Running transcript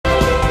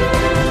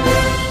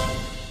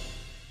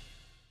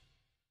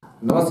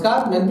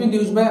नमस्कार, mainpuri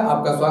news में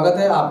आपका स्वागत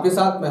है। आपके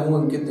साथ मैं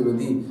हूं अंकित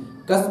द्विवेदी।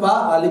 कस्बा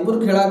आलीपुर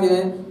खेड़ा के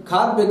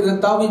खाद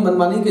विक्रेताओं की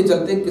मनमानी के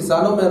चलते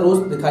किसानों में रोष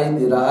दिखाई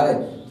दे रहा है।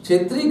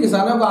 क्षेत्रीय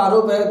किसानों का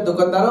आरोप है,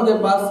 दुकानदारों के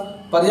पास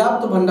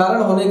पर्याप्त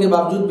भंडारण होने के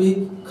बावजूद भी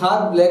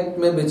खाद ब्लैक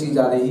में बेची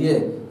जा रही है,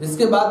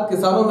 जिसके बाद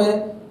किसानों में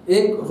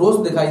एक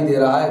रोष दिखाई दे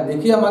रहा है।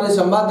 देखिए हमारे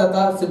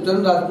संवाददाता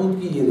शिवचरण राजपूत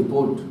की ये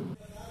रिपोर्ट।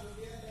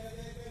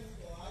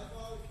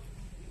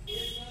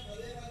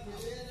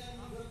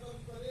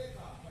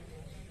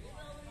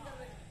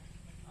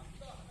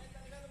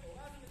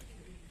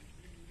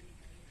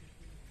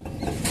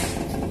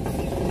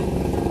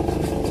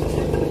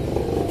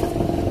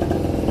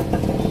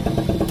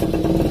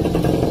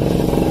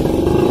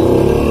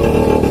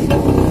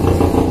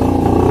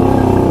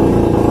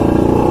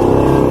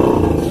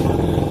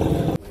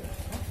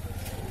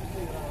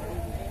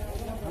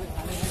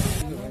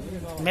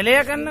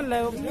 मिलेगा करना ले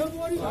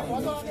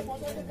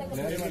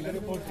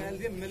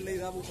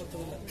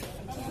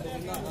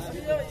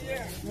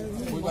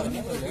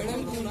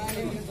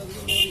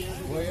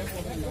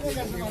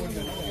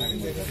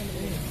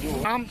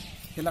नाम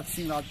तिलक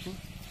सिंह राजपूत।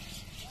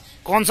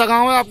 कौन सा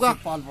गांव है आपका?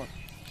 पालपुर।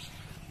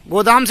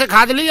 गोदाम से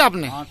खाद ली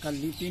आपने? हाँ, कल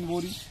ली 3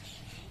 बोरी।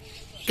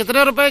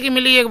 कितने रुपए की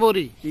मिली एक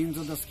बोरी?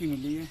 310 की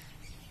मिली है।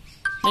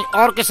 नहीं,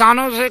 और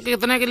किसानों से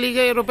कितने के ली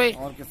गए रुपए?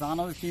 और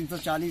किसानों से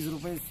 340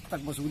 रुपए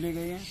तक वसूले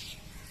गए हैं।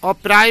 और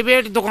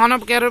प्राइवेट दुकानों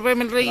पर क्या रुपए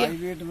मिल रही है?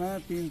 प्राइवेट में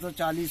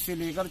 340 से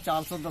लेकर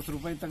 410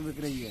 रुपए तक बिक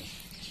रही है।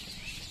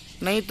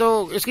 नहीं तो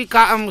इसकी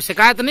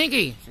शिकायत नहीं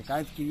की?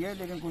 शिकायत की है,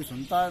 लेकिन कोई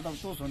सुनता है तब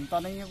तो, सुनता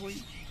नहीं है कोई।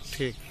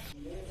 ठीक।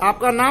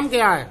 आपका नाम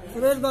क्या है?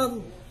 सुरेश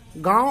बाबू।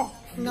 गांव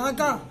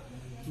नाका।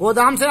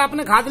 गोदाम से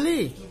आपने खाद ली?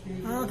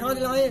 हाँ,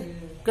 खाद लाए।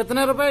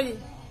 कितने रुपए की?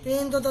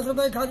 310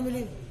 रुपए खाद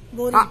मिली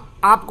बोरी।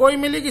 आपको ही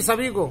मिली कि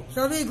सभी को?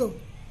 सभी को।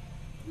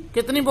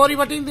 कितनी बोरी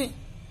बटी थी?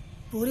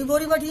 पूरी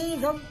बोरी बटी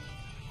सब,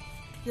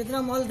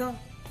 जितना माल था।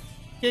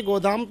 कि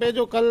गोदाम पे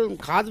जो कल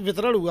खाद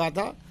वितरण हुआ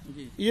था,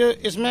 ये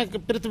इसमें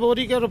प्रति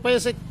बोरी के रुपए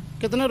से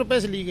कितने रुपए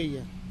से ली गई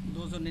है?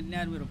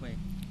 299 रुपए।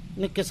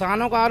 नहीं,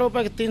 किसानों का आरोप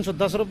है कि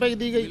 310 रुपए की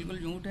दी गई। बिल्कुल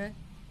झूठ है।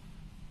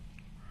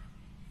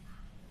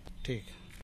 ठीक।